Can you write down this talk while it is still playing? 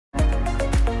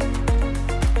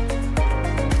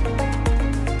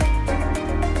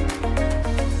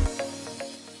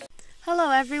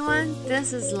Hello everyone,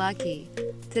 this is Lucky.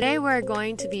 Today we're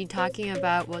going to be talking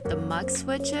about what the MUX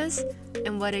switch is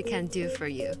and what it can do for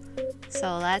you.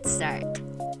 So let's start.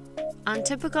 On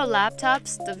typical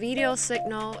laptops, the video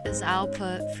signal is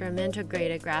output from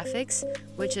integrated graphics,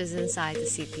 which is inside the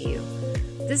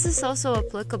CPU. This is also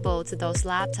applicable to those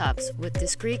laptops with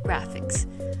discrete graphics.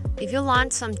 If you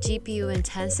launch some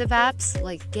GPU-intensive apps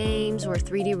like games or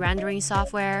 3D rendering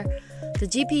software, the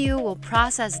GPU will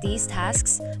process these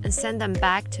tasks and send them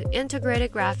back to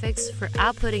integrated graphics for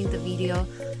outputting the video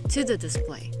to the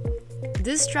display.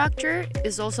 This structure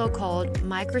is also called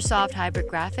Microsoft Hybrid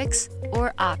Graphics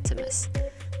or Optimus.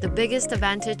 The biggest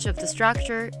advantage of the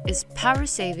structure is power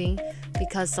saving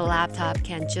because the laptop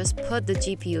can just put the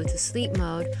GPU to sleep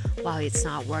mode while it's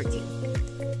not working.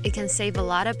 It can save a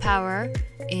lot of power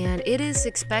and it is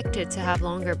expected to have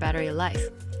longer battery life.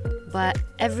 But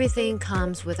everything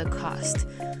comes with a cost.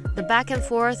 The back and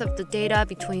forth of the data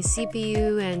between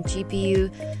CPU and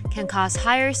GPU can cause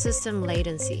higher system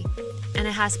latency, and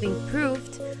it has been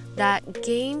proved that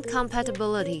game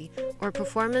compatibility or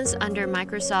performance under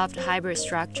Microsoft hybrid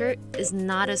structure is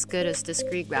not as good as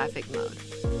discrete graphic mode,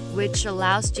 which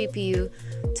allows GPU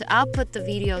to output the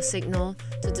video signal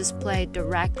to display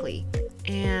directly,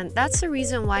 and that's the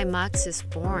reason why MUX is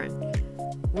born.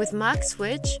 With MUX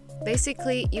Switch,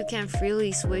 basically you can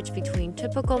freely switch between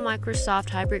typical Microsoft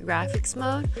hybrid graphics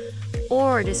mode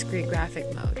or discrete graphic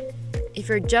mode. If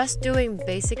you're just doing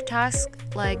basic tasks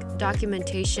like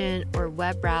documentation or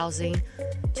web browsing,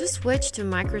 just switch to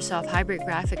Microsoft hybrid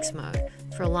graphics mode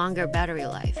for longer battery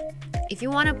life. If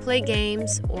you want to play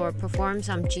games or perform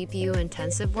some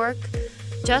GPU-intensive work,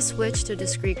 just switch to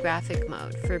discrete graphic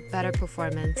mode for better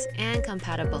performance and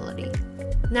compatibility.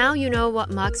 Now you know what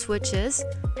MUX Switch is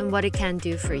and what it can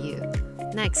do for you.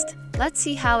 Next, let's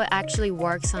see how it actually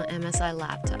works on MSI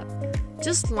Laptop.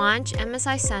 Just launch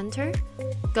MSI Center,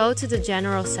 go to the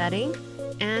General setting,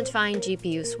 and find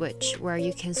GPU Switch, where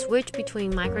you can switch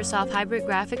between Microsoft Hybrid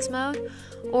Graphics mode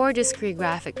or Discrete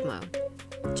Graphic mode.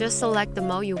 Just select the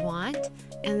mode you want,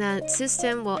 and then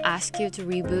system will ask you to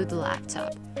reboot the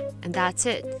laptop. And that's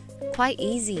it. Quite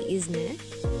easy, isn't it?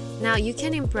 Now you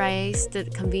can embrace the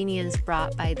convenience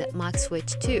brought by the MUX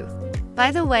Switch too. By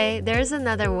the way, there's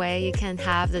another way you can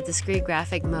have the discrete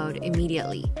graphic mode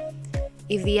immediately.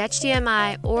 If the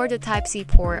HDMI or the Type-C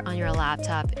port on your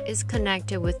laptop is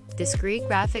connected with discrete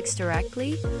graphics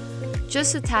directly,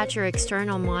 just attach your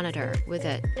external monitor with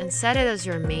it and set it as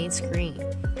your main screen.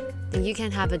 Then you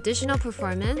can have additional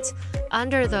performance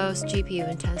under those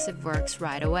GPU-intensive works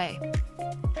right away.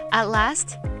 At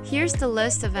last, here's the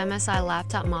list of MSI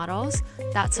laptop models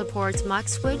that supports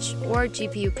MUX Switch or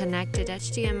GPU-connected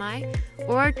HDMI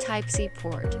or Type-C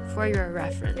port for your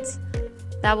reference.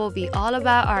 That will be all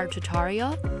about our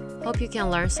tutorial. Hope you can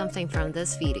learn something from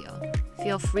this video.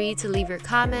 Feel free to leave your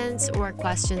comments or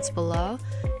questions below,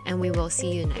 and we will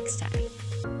see you next time.